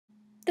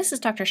This is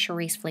Dr.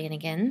 Cherise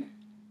Flanagan.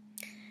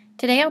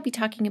 Today I'll be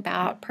talking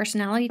about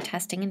personality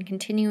testing and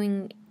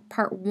continuing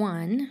part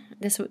 1.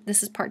 This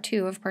is part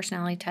 2 of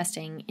personality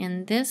testing.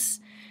 In this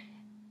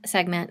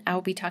segment, I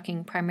will be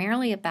talking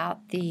primarily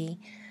about the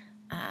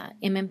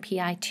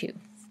MMPI-2.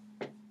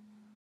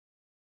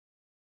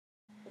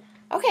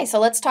 Okay, so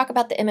let's talk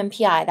about the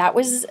MMPI. That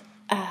was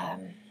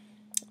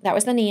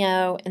the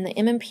NEO, and the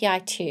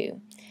MMPI-2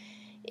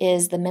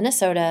 is the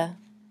Minnesota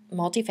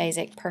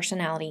Multiphasic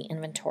Personality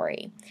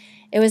Inventory.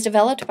 It was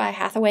developed by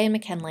Hathaway and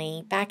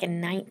McKinley back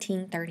in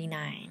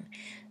 1939.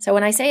 So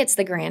when I say it's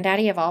the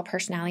granddaddy of all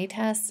personality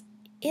tests,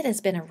 it has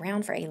been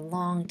around for a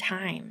long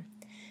time.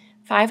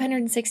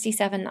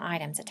 567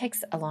 items. It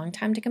takes a long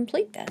time to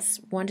complete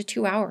this, 1 to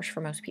 2 hours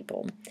for most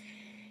people.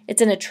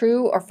 It's in a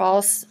true or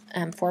false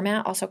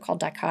format, also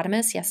called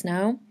dichotomous, yes,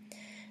 no.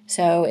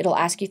 So it'll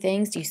ask you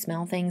things. Do you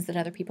smell things that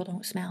other people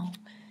don't smell?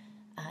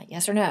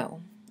 Yes or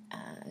no.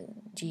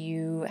 Do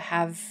you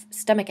have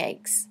stomach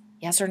aches?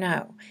 Yes or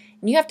no?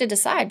 And you have to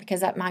decide,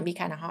 because that might be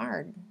kind of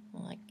hard.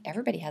 Like,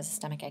 everybody has a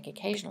stomach ache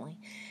occasionally.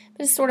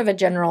 But it's sort of a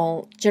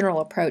general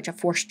approach, a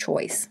forced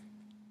choice.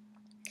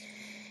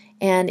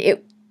 And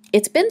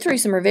it's been through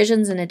some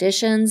revisions and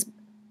additions,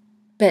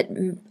 but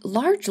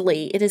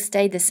largely it has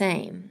stayed the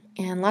same.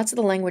 And lots of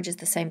the language is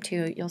the same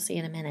too, you'll see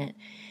in a minute.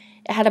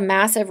 It had a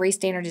massive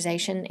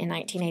restandardization in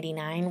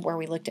 1989 where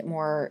we looked at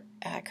more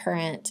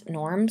current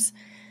norms.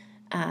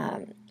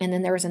 And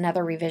then there was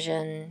another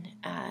revision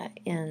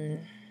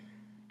in,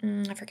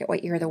 I forget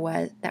what year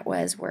that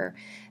was, where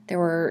there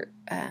were,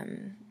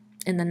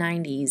 in the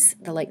 90s,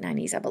 the late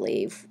 90s, I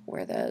believe,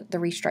 where the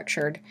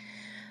restructured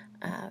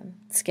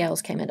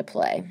scales came into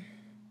play.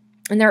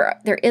 And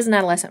there is an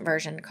adolescent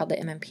version called the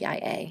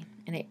MMPI-A,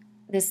 and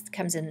this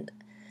comes in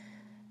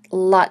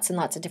lots and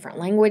lots of different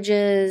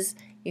languages.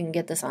 You can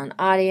get this on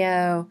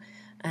audio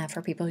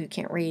for people who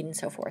can't read and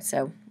so forth.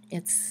 So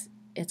it's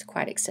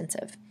quite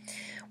extensive.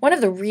 One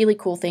of the really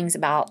cool things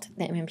about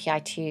the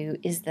MMPI-2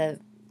 is the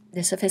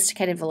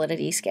sophisticated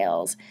validity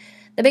scales.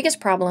 The biggest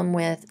problem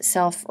with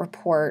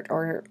self-report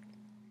or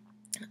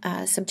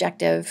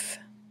objective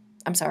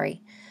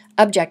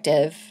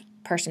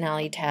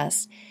personality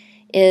tests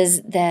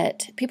is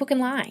that people can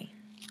lie,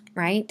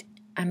 right?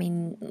 I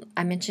mean,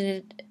 I mentioned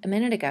it a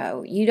minute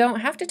ago. You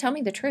don't have to tell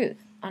me the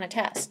truth on a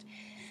test.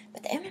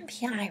 But the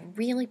MMPI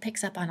really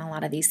picks up on a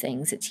lot of these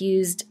things. It's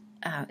used,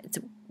 it's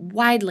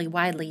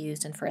widely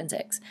used in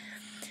forensics.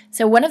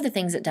 So one of the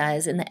things it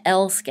does in the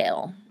L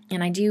scale,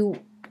 and I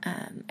do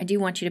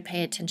want you to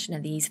pay attention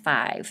to these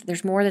 5.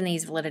 There's more than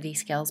these validity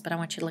scales, but I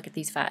want you to look at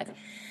these 5.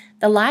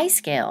 The lie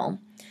scale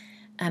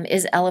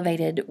is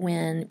elevated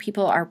when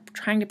people are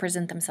trying to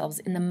present themselves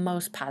in the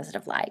most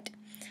positive light.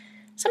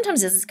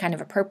 Sometimes this is kind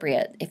of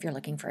appropriate if you're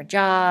looking for a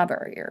job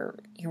or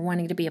you're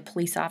wanting to be a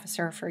police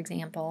officer, for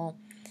example.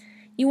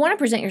 You want to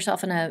present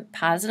yourself in a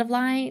positive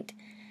light,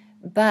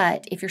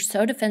 but if you're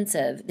so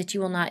defensive that you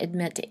will not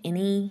admit to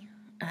any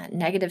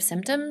negative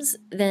symptoms,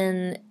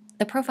 then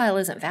the profile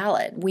isn't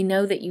valid. We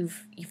know that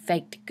you've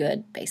faked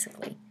good,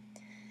 basically.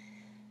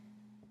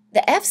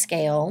 The F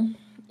scale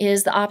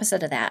is the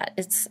opposite of that.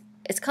 It's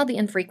called the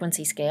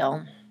infrequency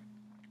scale,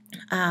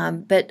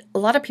 but a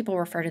lot of people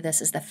refer to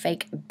this as the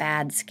fake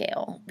bad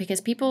scale, because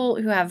people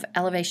who have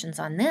elevations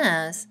on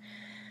this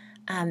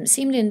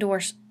seem to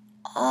endorse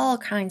all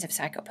kinds of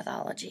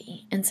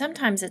psychopathology, and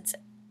sometimes it's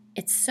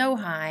so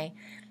high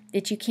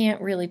that you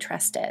can't really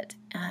trust it.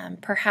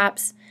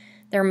 Perhaps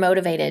they're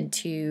motivated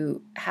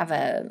to have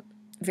a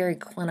very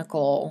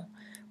clinical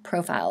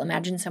profile.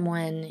 Imagine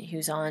someone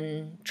who's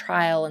on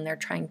trial and they're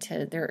trying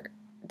to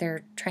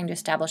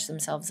establish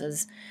themselves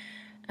as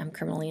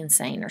criminally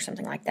insane or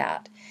something like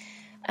that.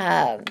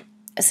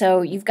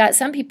 So you've got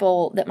some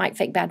people that might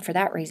fake bad for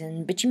that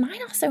reason, but you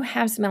might also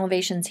have some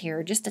elevations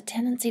here, just a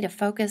tendency to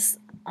focus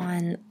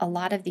on a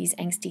lot of these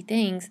angsty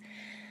things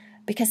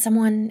because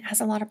someone has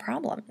a lot of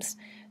problems.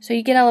 So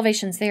you get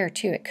elevations there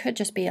too. It could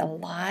just be a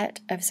lot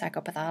of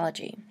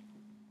psychopathology.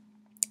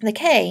 The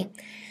K,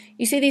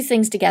 you see these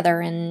things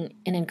together, and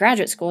in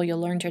graduate school you'll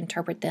learn to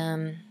interpret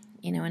them.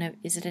 You know,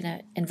 is it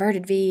an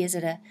inverted V? Is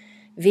it a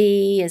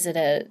V? Is it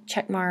a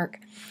check mark?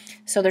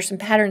 So there's some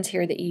patterns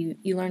here that you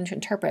learn to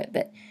interpret.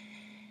 But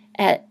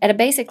at a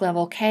basic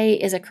level, K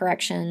is a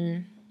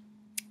correction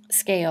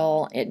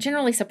scale. It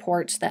generally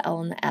supports the L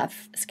and the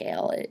F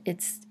scale.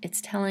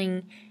 It's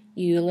telling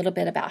you a little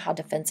bit about how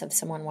defensive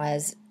someone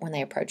was when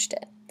they approached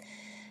it.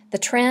 The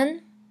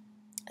TRIN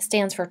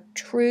stands for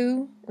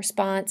True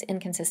Response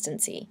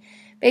Inconsistency.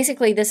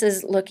 Basically, this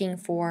is looking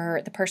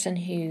for the person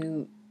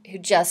who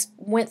just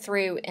went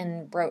through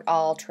and wrote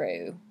all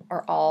true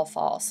or all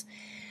false.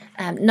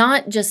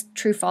 Not just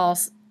true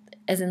false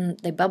as in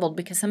they bubbled,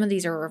 because some of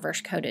these are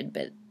reverse coded,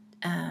 but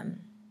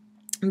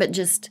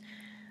just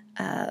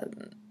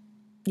some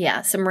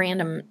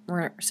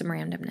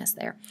randomness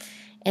there.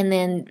 And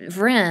then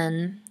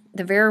VRIN,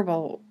 the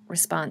variable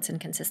response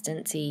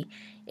inconsistency,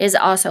 is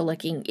also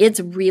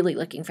really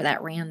looking for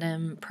that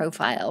random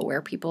profile where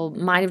people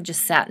might have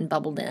just sat and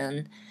bubbled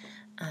in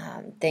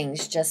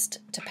things just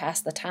to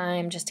pass the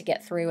time, just to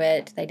get through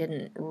it. They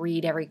didn't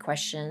read every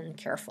question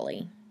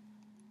carefully.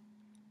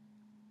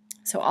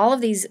 So all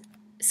of these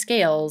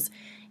scales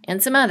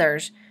and some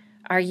others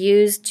are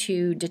used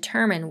to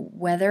determine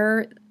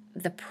whether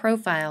the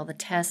profile, the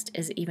test,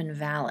 is even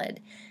valid.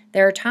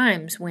 There are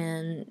times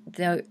when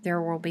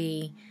there will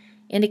be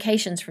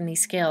indications from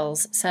these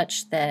scales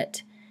such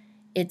that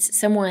it's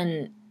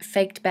someone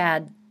faked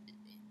bad.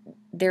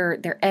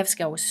 Their F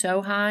scale was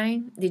so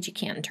high that you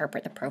can't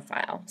interpret the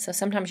profile. So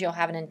sometimes you'll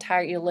have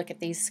you'll look at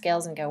these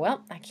scales and go,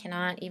 well, I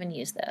cannot even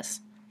use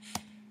this.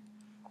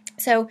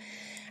 So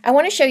I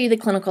want to show you the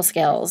clinical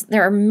scales.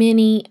 There are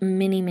many,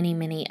 many, many,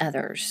 many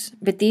others,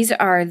 but these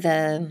are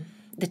the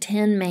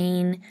 10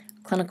 main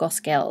clinical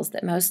scales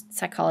that most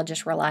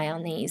psychologists rely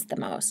on these the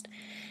most.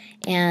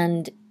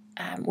 And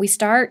we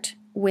start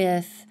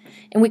with,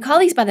 and we call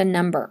these by the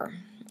number.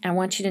 I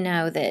want you to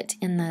know that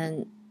in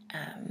the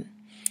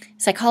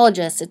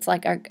psychologists, it's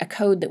like a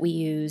code that we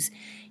use.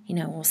 You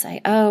know, we'll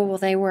say, oh, well,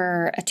 they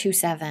were a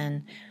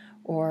 2-7,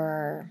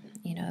 or,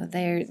 you know,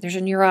 there's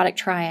a neurotic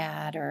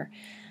triad, or,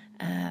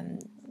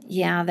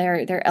 yeah,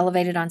 they're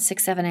elevated on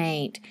 6, 7,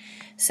 8.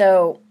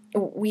 So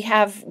we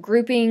have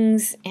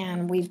groupings,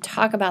 and we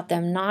talk about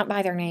them not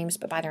by their names,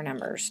 but by their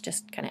numbers,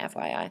 just kind of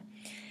FYI.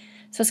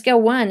 So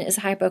scale 1 is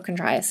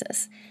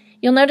hypochondriasis.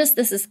 You'll notice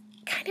this is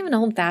kind of an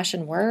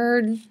old-fashioned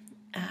word.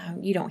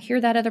 You don't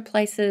hear that other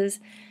places,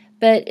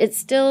 but it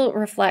still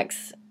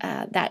reflects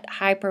that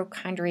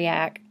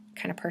hypochondriac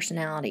kind of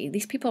personality.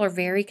 These people are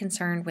very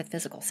concerned with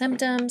physical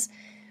symptoms,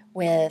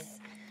 with,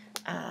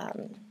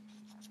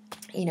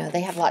 you know,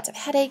 they have lots of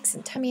headaches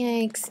and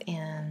tummy aches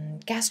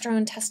and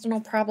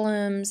gastrointestinal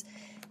problems.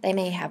 They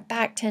may have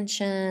back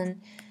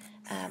tension,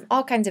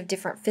 all kinds of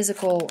different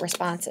physical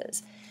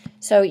responses.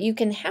 So you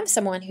can have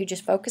someone who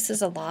just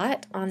focuses a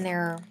lot on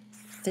their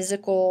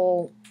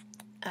physical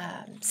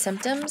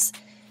symptoms.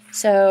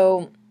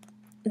 So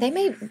they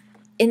may,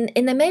 and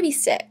they may be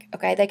sick.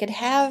 Okay, they could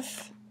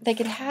have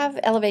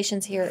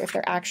elevations here if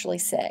they're actually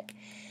sick,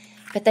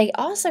 but they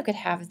also could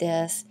have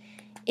this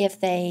if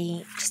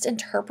they just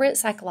interpret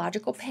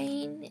psychological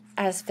pain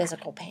as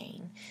physical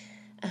pain.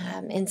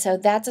 And so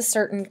that's a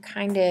certain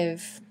kind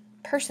of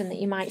person that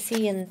you might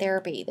see in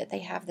therapy, that they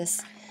have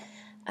this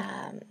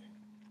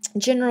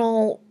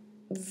general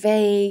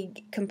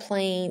vague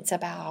complaints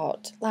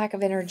about lack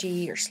of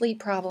energy or sleep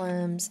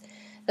problems,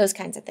 those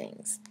kinds of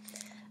things.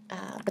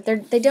 But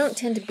they don't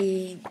tend to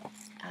be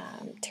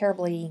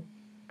terribly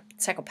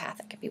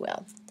psychopathic, if you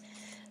will.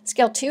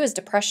 Scale 2 is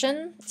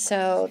depression.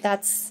 So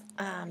that's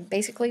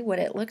basically what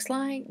it looks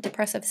like.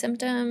 Depressive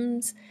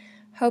symptoms,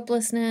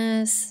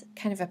 hopelessness,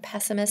 kind of a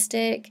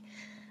pessimistic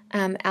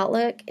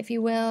outlook, if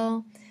you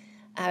will.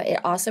 It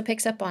also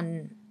picks up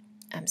on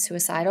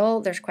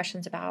suicidal. There's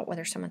questions about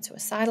whether someone's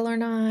suicidal or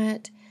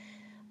not.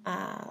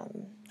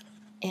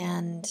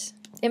 And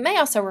it may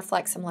also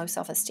reflect some low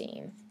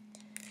self-esteem.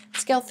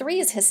 Scale 3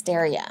 is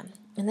hysteria.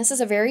 And this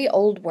is a very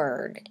old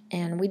word,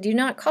 and we do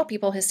not call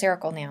people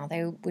hysterical now.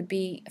 They would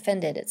be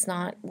offended. It's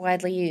not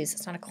widely used.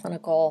 It's not a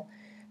clinical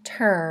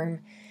term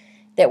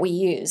that we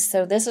use.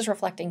 So this is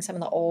reflecting some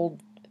of the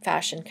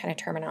old-fashioned kind of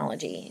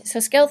terminology. So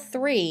scale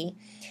 3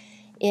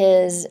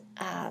 is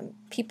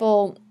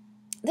people,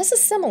 this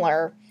is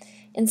similar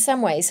in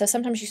some ways. So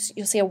sometimes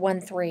you'll see a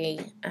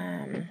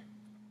 1-3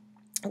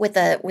 with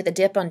a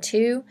dip on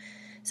 2.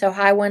 So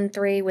high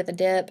 1-3 with a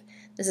dip.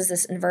 This is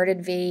this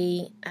inverted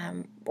V,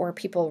 where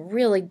people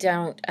really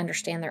don't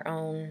understand their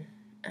own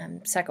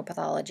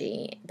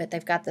psychopathology, but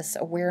they've got this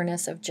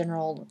awareness of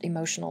general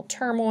emotional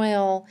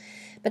turmoil,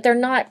 but they're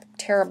not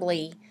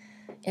terribly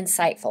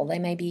insightful. They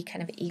may be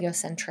kind of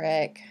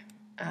egocentric,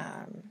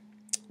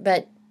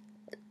 but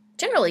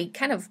generally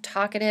kind of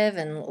talkative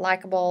and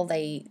likable.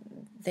 They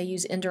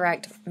use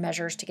indirect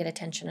measures to get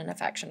attention and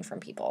affection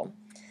from people,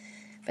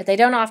 but they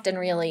don't often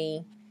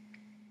really,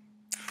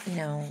 you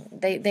know,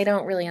 they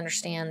don't really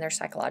understand their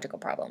psychological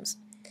problems.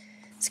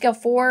 Scale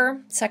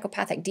 4,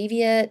 psychopathic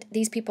deviant.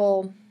 These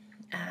people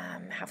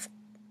have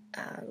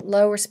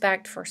low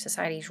respect for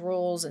society's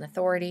rules and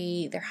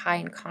authority. They're high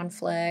in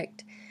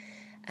conflict.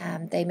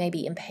 They may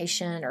be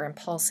impatient or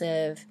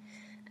impulsive,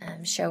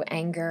 show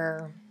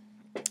anger,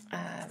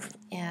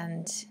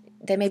 and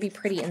they may be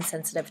pretty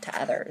insensitive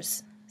to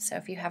others. So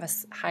if you have a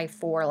high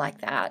 4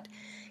 like that,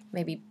 you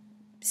may be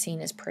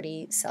seen as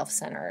pretty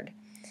self-centered.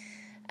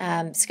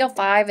 Scale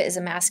 5 is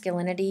a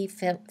masculinity,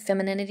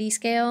 femininity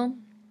scale.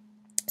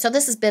 So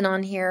this has been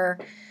on here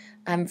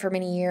for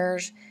many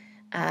years.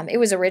 It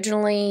was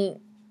originally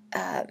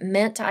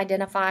meant to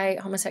identify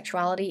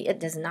homosexuality. It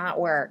does not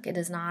work. It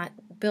is not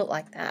built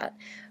like that.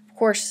 Of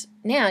course,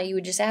 now you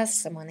would just ask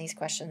someone these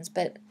questions,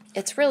 but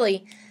it's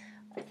really,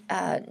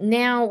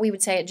 now we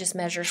would say it just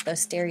measures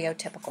those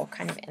stereotypical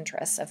kind of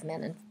interests of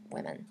men and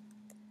women.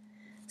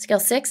 Scale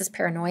 6 is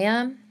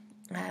paranoia.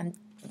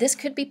 This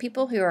could be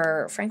people who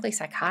are frankly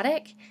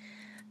psychotic,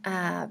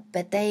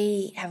 but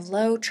they have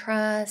low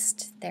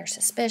trust, they're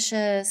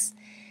suspicious,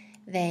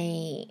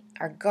 they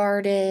are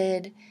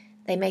guarded,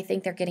 they may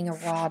think they're getting a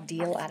raw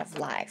deal out of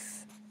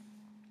life.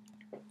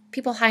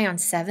 people high on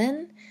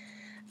 7,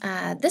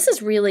 this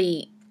is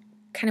really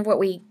kind of what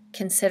we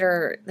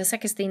consider, the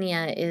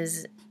psychasthenia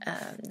is,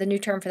 the new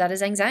term for that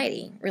is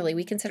anxiety, really.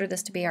 We consider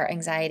this to be our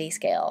anxiety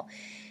scale.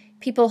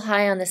 People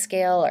high on the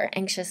scale are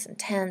anxious and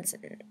tense,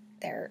 and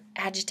they're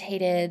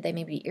agitated, they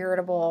may be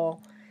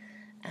irritable,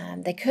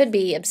 they could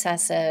be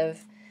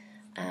obsessive,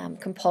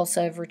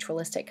 compulsive,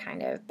 ritualistic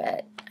kind of,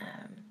 but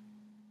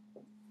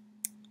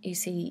you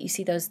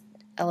see those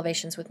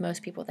elevations with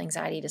most people with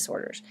anxiety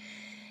disorders.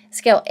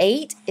 Scale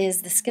 8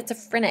 is the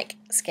schizophrenic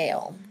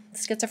scale,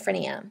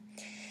 schizophrenia.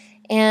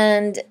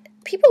 And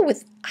people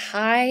with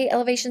high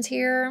elevations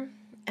here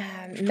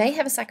may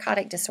have a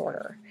psychotic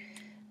disorder.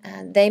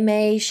 They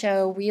may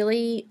show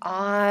really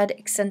odd,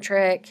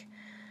 eccentric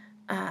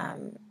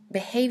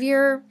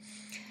behavior,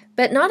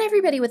 but not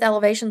everybody with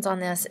elevations on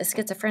this is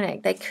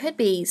schizophrenic. They could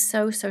be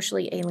so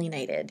socially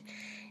alienated,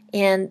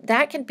 and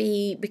that can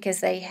be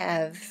because they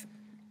have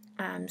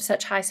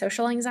such high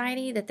social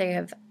anxiety that they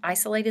have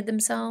isolated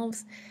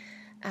themselves,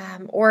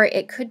 or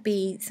it could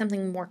be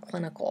something more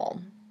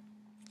clinical.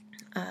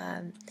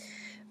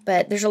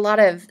 But there's a lot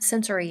of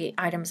sensory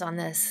items on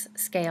this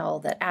scale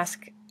that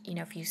ask,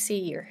 if you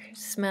see or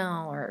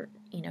smell, or,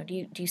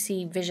 do you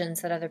see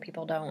visions that other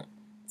people don't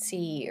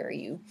see? Or are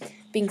you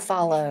being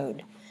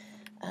followed?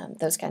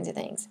 Those kinds of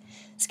things.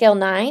 Scale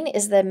 9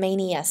 is the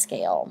mania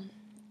scale,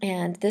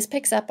 and this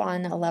picks up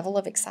on a level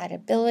of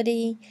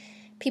excitability.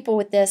 People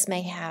with this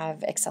may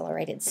have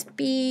accelerated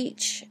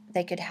speech.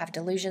 They could have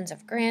delusions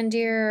of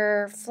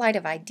grandeur, flight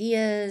of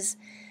ideas.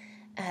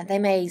 They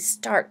may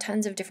start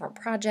tons of different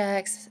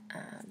projects.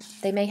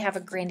 They may have a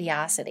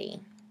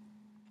grandiosity.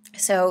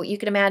 So you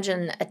can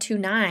imagine a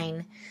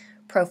 2-9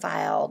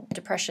 profile,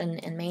 depression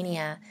and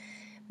mania,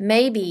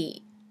 may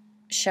be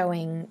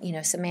showing,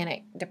 some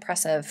manic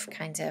depressive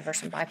kinds of, or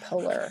some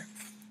bipolar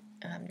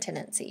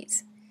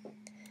tendencies.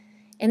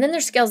 And then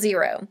there's scale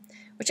 0,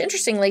 which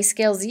interestingly,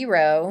 scale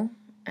 0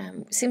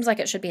 seems like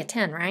it should be a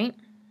 10, right?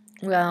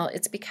 Well,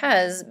 it's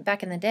because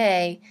back in the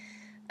day,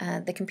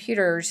 the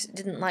computers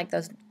didn't like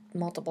those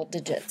multiple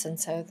digits, and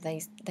so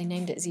they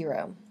named it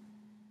 0.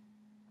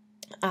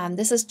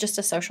 This is just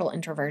a social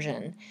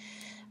introversion.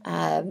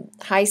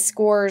 High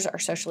scores are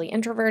socially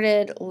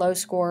introverted. Low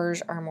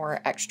scores are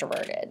more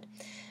extroverted.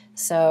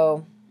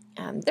 So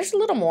there's a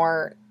little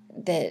more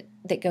that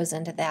goes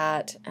into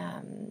that.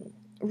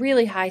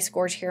 Really high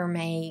scores here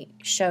may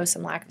show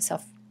some lack of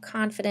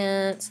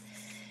self-confidence.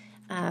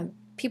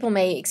 People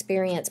may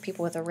experience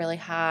people with a really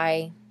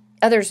high,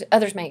 others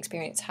may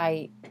experience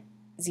high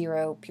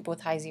 0, people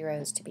with high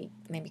 0s to be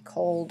maybe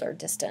cold or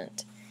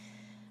distant.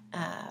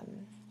 All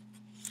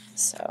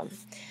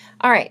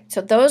right,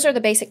 so those are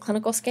the basic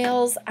clinical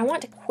scales. I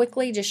want to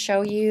quickly just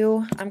show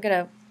you, I'm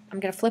gonna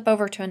flip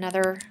over to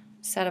another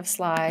set of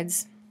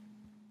slides.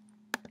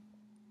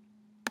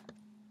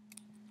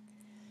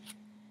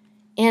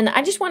 And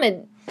I just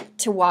wanted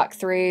to walk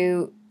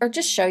through, or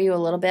just show you a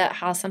little bit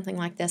how something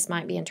like this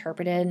might be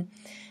interpreted.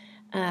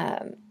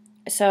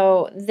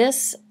 So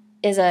this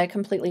is a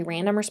completely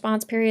random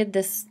response period.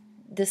 This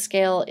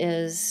scale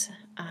is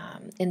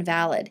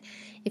invalid.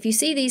 If you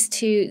see these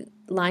two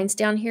lines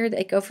down here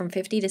that go from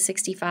 50 to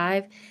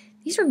 65,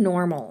 these are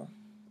normal.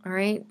 All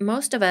right,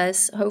 most of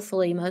us,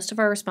 hopefully, most of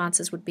our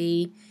responses would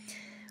be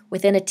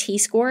within a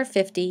T-score of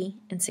 50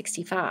 and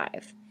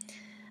 65.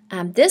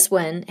 This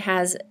one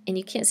has, and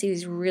you can't see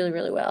these really,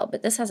 really well,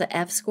 but this has an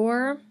F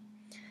score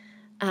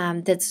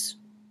that's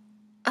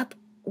up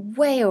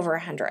way over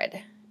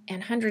 100,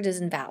 and 100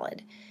 is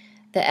invalid.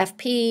 The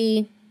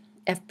FP,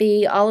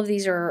 FB, all of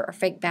these are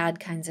fake bad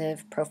kinds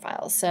of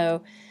profiles.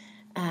 So,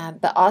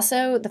 but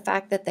also the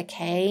fact that the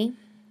K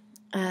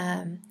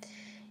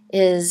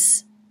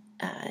is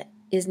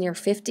near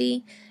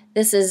 50.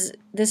 This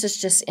is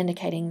just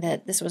indicating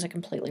that this was a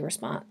completely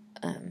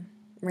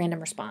random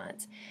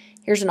response.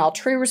 Here's an all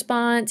true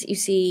response. You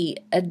see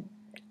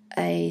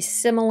a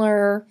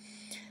similar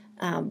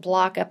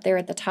block up there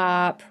at the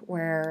top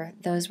where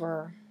those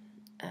were,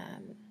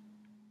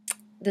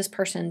 this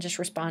person just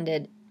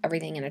responded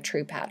everything in a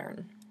true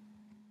pattern.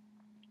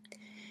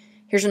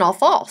 Here's an all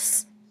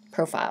false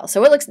profile.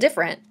 So it looks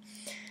different,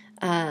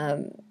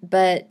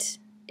 but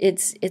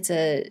it's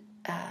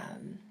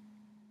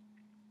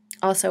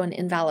also an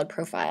invalid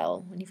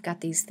profile. When you've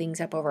got these things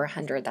up over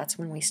 100, that's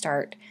when we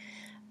start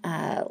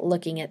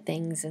looking at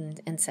things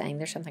and saying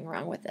there's something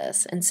wrong with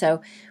this. And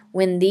so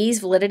when these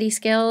validity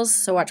scales,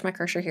 so watch my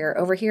cursor here,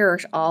 over here are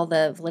all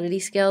the validity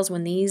scales.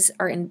 When these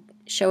are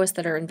show us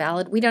that are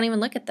invalid, we don't even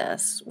look at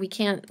this. We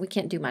can't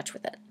do much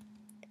with it.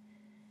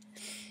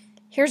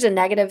 Here's a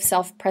negative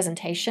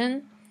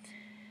self-presentation.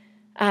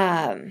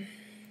 And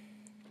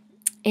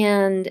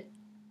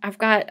I've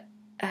got,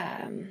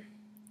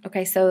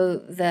 okay, so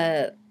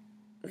the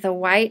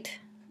white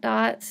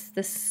dots,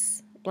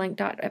 this blank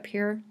dot up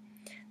here,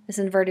 this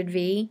inverted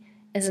V,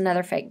 is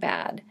another fake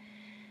bad.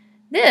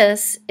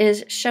 This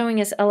is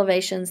showing us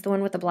elevations, the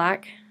one with the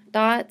black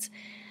dots.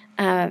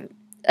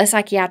 a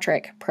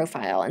psychiatric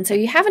profile. And so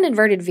you have an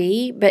inverted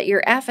V, but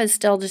your F is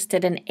still just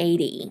at an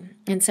 80.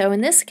 And so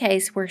in this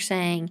case, we're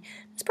saying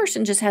this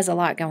person just has a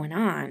lot going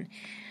on.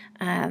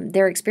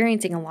 They're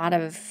experiencing a lot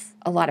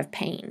of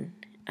pain,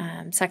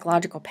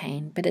 psychological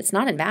pain, but it's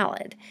not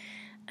invalid.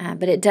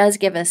 But it does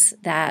give us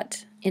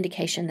that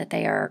indication that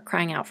they are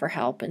crying out for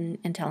help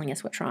and telling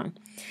us what's wrong.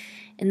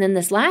 And then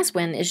this last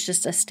one is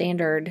just a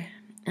standard,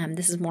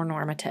 this is more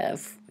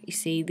normative. You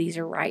see, these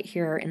are right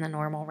here in the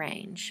normal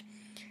range.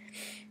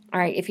 All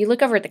right, if you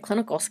look over at the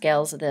clinical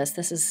scales of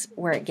this is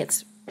where it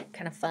gets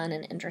kind of fun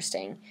and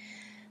interesting.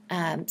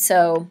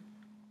 So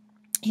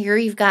here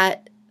you've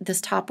got this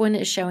top one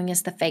is showing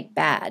us the fake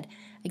bad.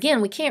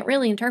 Again, we can't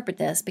really interpret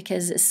this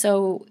because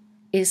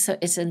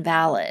it's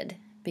invalid.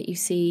 But you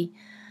see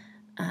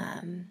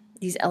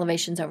these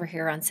elevations over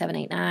here on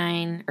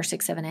 789 or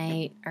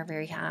 678 are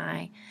very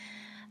high.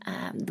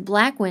 The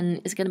black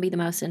one is going to be the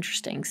most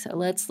interesting. So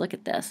let's look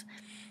at this.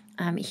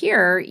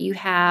 Here you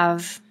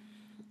have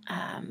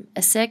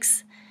a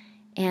 6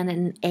 and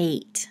an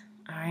 8,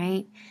 all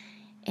right?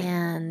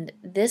 And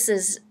this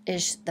is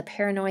the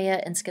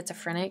paranoia and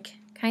schizophrenic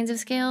kinds of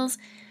scales.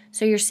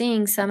 So you're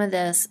seeing some of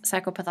this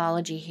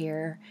psychopathology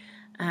here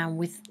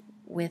with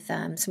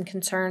some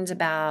concerns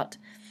about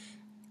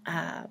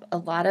a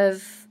lot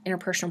of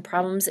interpersonal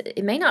problems.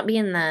 It may not be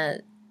in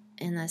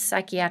the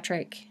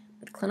psychiatric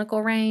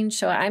clinical range,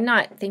 so I'm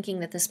not thinking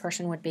that this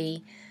person would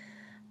be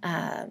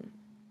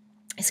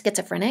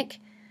schizophrenic.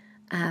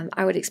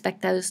 I would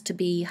expect those to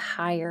be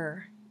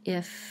higher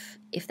if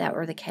that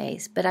were the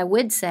case. But I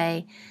would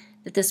say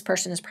that this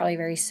person is probably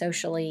very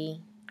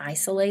socially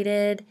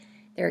isolated.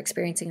 They're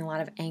experiencing a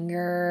lot of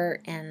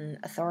anger and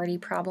authority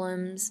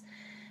problems.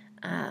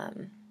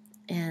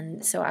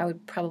 And so I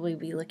would probably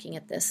be looking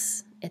at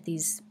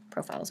these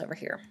profiles over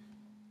here.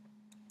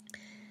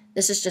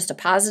 This is just a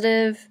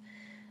positive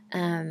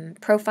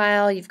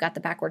profile. You've got the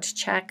backwards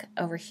check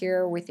over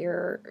here with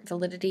your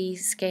validity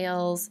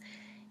scales,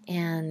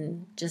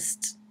 and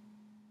just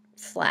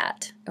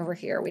flat over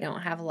here. We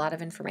don't have a lot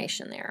of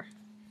information there.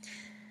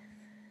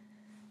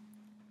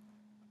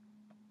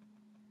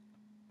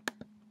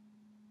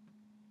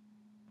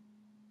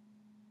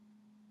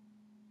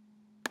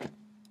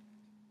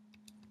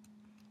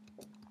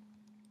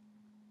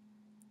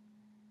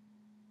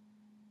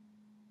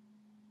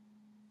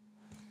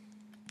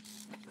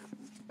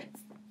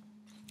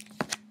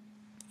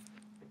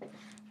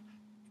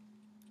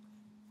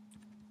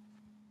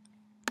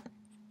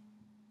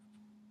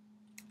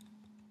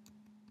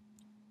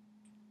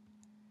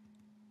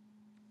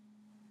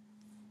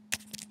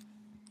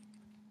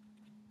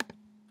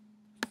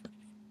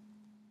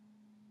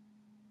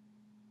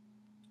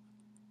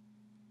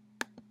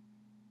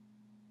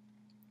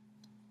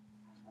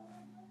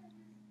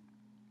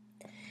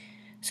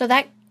 So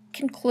that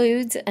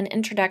concludes an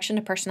introduction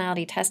to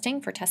personality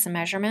testing for tests and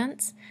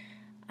measurements.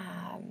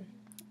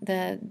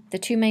 The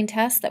two main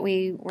tests that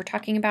we were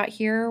talking about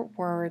here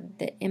were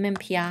the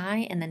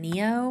MMPI and the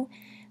NEO.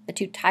 The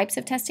two types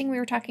of testing we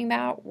were talking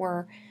about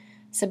were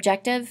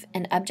subjective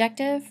and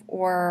objective,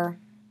 or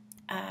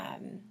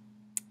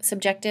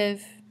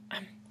subjective.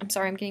 I'm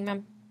sorry, I'm getting my.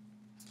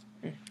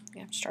 I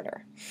have to start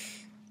over.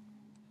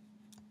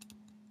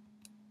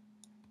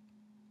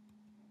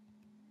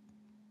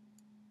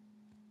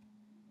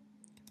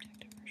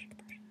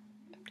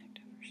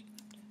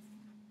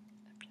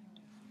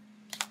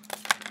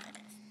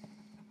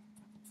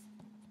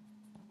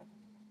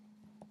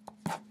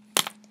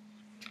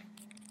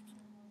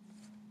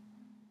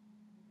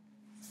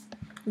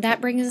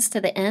 That brings us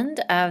to the end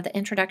of the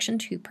introduction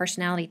to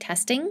personality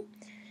testing.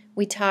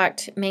 We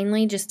talked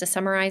mainly, just to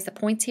summarize the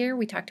points here,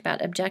 we talked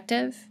about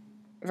objective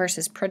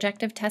versus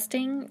projective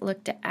testing,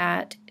 looked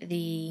at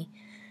the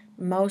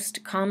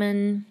most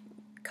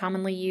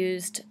commonly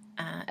used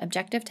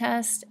objective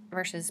test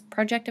versus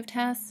projective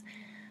tests,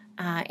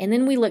 and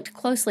then we looked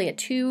closely at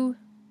two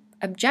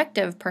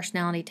objective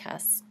personality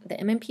tests, the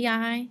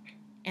MMPI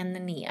and the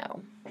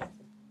NEO.